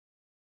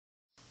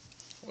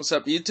What's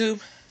up,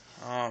 YouTube?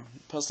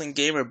 Posting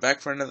Gamer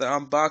back for another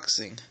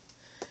unboxing,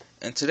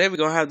 and today we're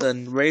gonna have the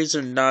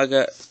Razer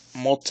Naga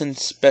Molten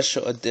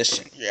Special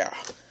Edition. Yeah,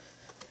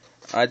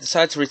 I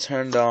decided to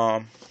return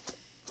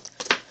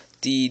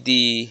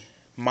the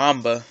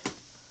Mamba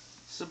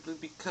simply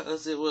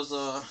because it was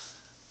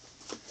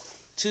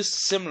too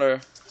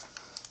similar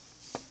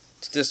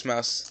to this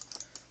mouse.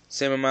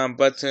 Same amount of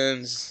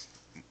buttons,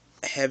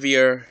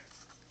 heavier.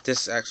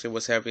 This actually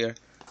was heavier.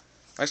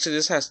 Actually,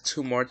 this has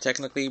two more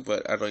technically,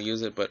 but I don't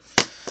use it. But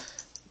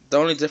the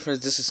only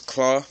difference, this is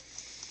claw,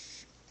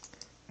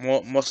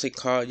 mostly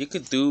claw. You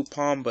could do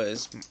palm, but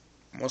it's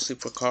mostly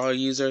for claw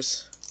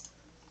users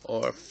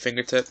or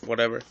fingertip,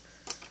 whatever.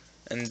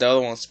 And the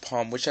other one's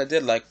palm, which I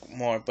did like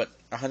more, but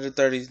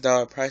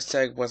 $130 price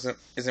tag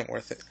isn't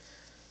worth it.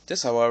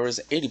 This, however,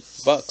 is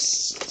 $80,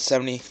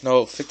 70,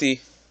 no, $50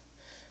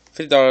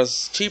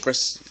 cheaper,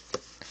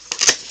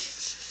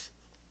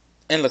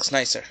 and looks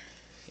nicer,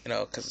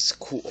 because it's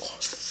cool.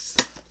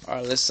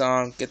 Alright, let's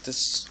get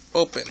this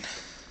open.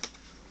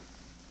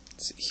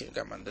 Let's see here,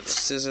 got my little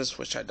scissors,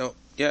 which I don't.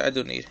 Yeah, I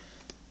do need.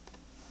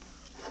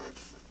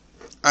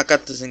 I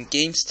got this in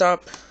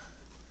GameStop,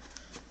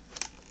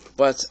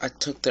 but I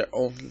took their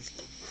own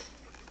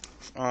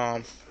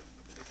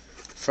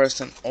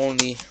first and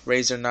only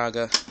Razer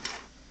Naga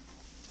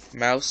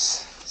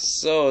mouse.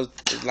 So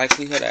the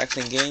likelihood of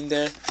actually getting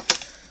there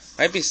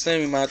might be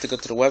slim. You might have to go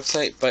to the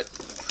website, but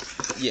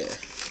yeah,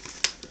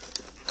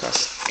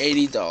 cost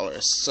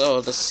 $80. So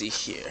let's see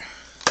here.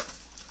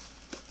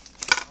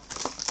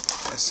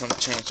 There's some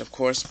change, of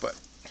course, but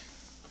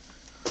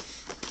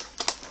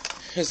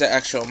here's the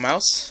actual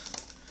mouse.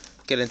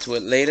 Get into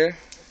it later.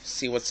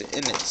 See what's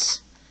in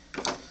it.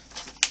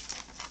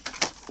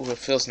 Ooh, it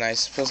feels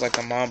nice. It feels like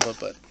a mamba,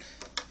 but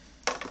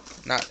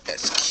not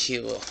as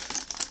cool.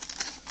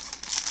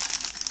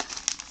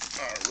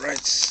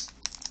 Alright.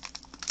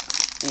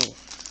 Ooh.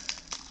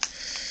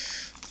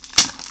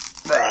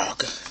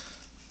 Frog.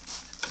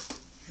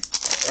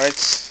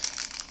 Alright.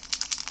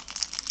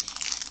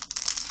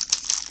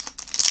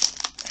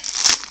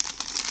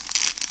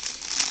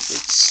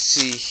 Let's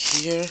see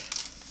here.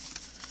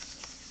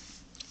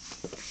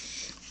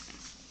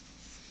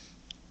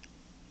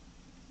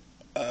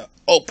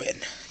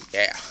 Open.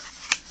 Yeah.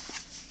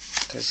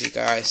 Because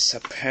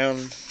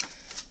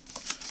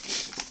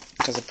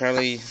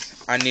apparently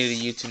I needed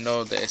you to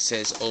know that it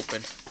says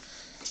open.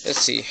 Let's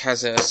see. It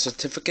has a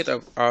certificate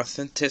of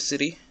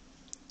authenticity.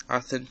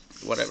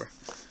 Whatever.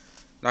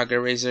 Naga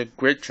Razer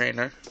Grid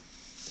Trainer.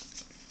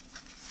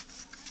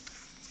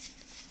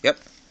 Yep.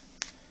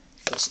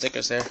 Little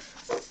stickers there.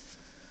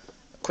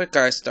 Quick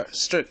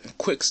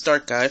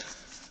start guide.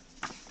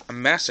 A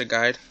master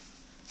guide.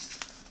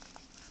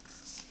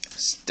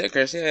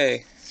 Stickers,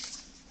 yay.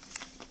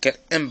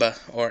 Get IMBA,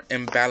 or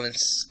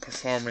imbalance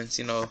performance,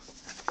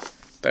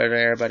 better than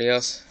everybody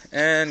else.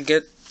 And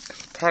get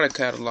product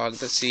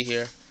catalog. Let's see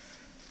here.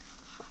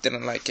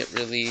 Didn't like it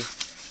really.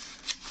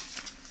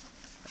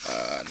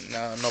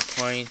 No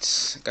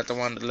point. Got the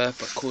one on the left,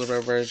 but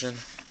cooler version.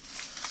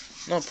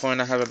 No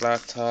point. I have a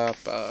laptop.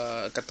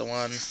 Got the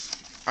one.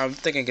 I'm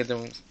thinking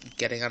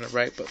getting on the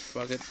right, but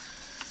fuck it.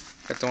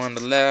 Got the one on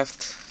the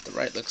left. The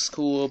right looks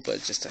cool,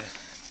 but just a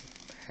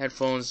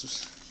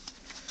headphones.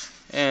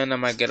 And I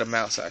might get a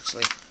mouse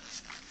actually.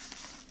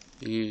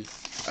 Yeah.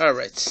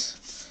 Alright.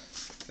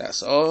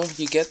 That's all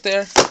you get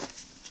there.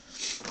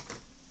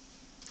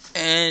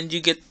 And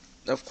you get,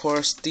 of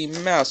course, the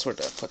mouse. Where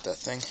did I put that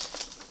thing?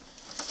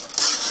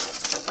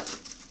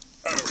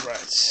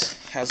 Alright.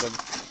 Has a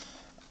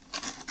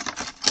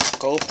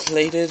gold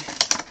plated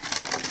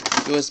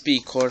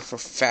USB cord for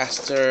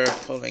faster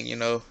pulling,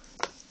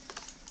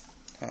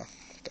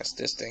 That's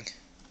this thing.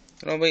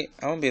 I want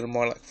to be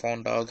more like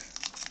Phone Dog.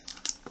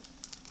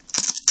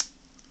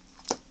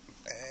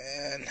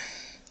 And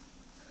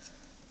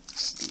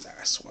this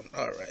last one.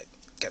 Alright,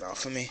 get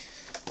off of me.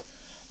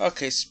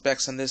 Okay,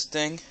 specs on this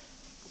thing.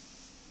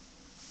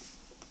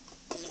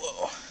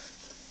 Whoa.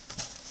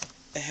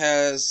 It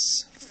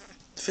has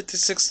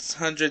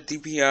 5600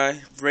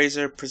 dpi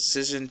Razer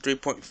Precision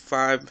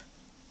 3.5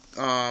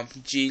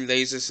 G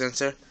laser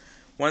sensor,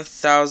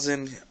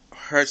 1000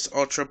 Hz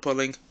ultra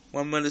pulling,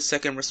 1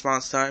 millisecond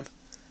response time,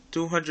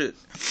 200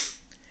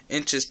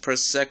 inches per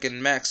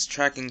second max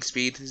tracking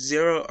speed,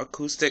 0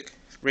 acoustic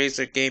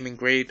Razer gaming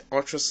grade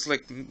ultra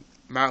slick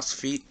mouse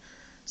feet,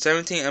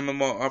 17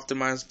 MMO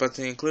optimized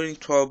button including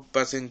 12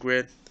 button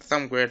grid,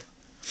 thumb grid,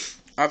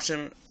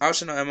 optional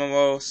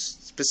MMO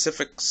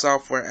specific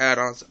software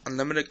add-ons,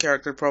 unlimited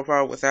character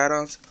profile with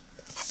add-ons,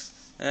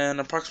 and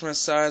approximate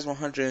size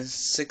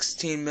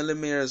 116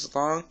 millimeters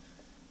long,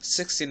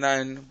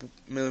 69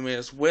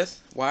 millimeters width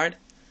wide,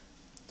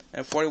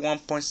 and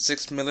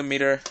 41.6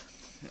 millimeter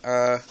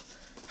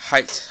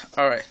height.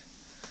 Alright,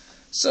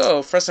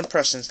 so first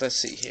impressions, let's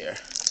see here.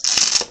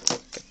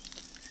 Get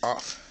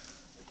off.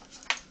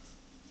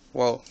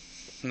 Whoa,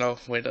 no,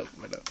 wait up.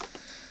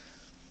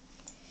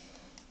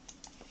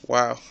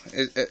 Wow,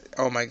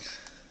 oh my,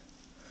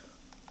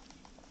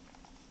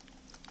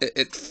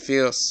 it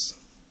feels,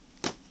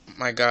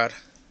 my god,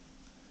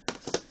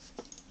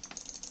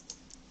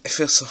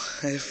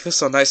 it feels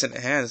so nice in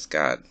the hands.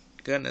 God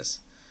goodness.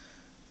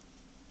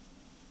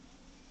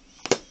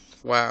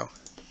 Wow.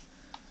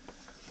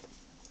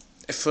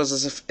 It feels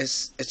as if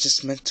it's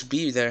just meant to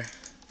be there. It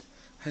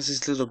has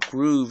these little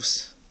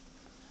grooves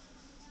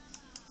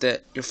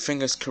that your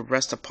fingers could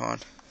rest upon.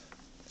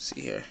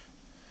 See here.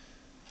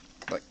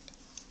 Like,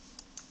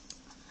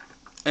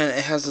 and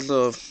it has a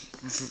little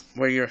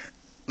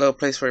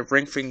place for your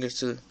ring fingers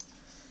to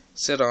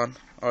sit on.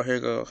 Oh, here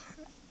you go.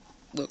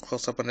 Look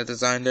close up on the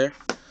design there.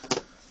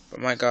 But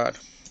my God,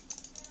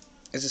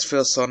 it just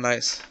feels so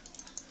nice.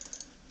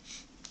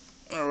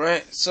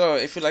 Alright, so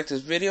if you like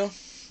this video,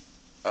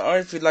 or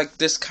if you like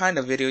this kind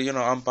of video, you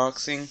know,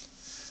 unboxing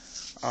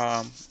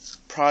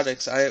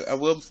products, I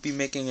will be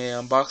making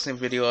a unboxing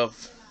video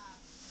of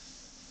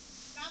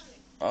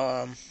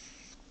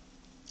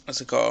what's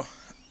it called?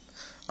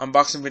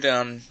 Unboxing video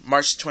on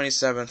March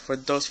 27th.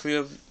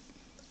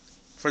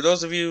 For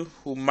those of you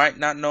who might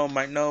not know,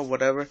 might know,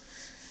 whatever,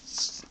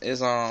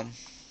 it's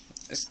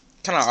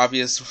kind of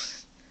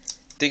obvious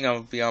thing I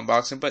will be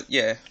unboxing, but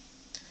yeah,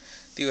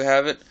 do you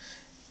have it?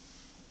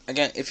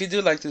 Again, if you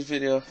do like this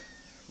video,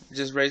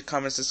 just rate,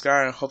 comment,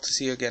 subscribe, and hope to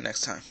see you again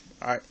next time.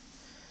 Alright,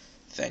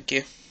 thank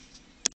you.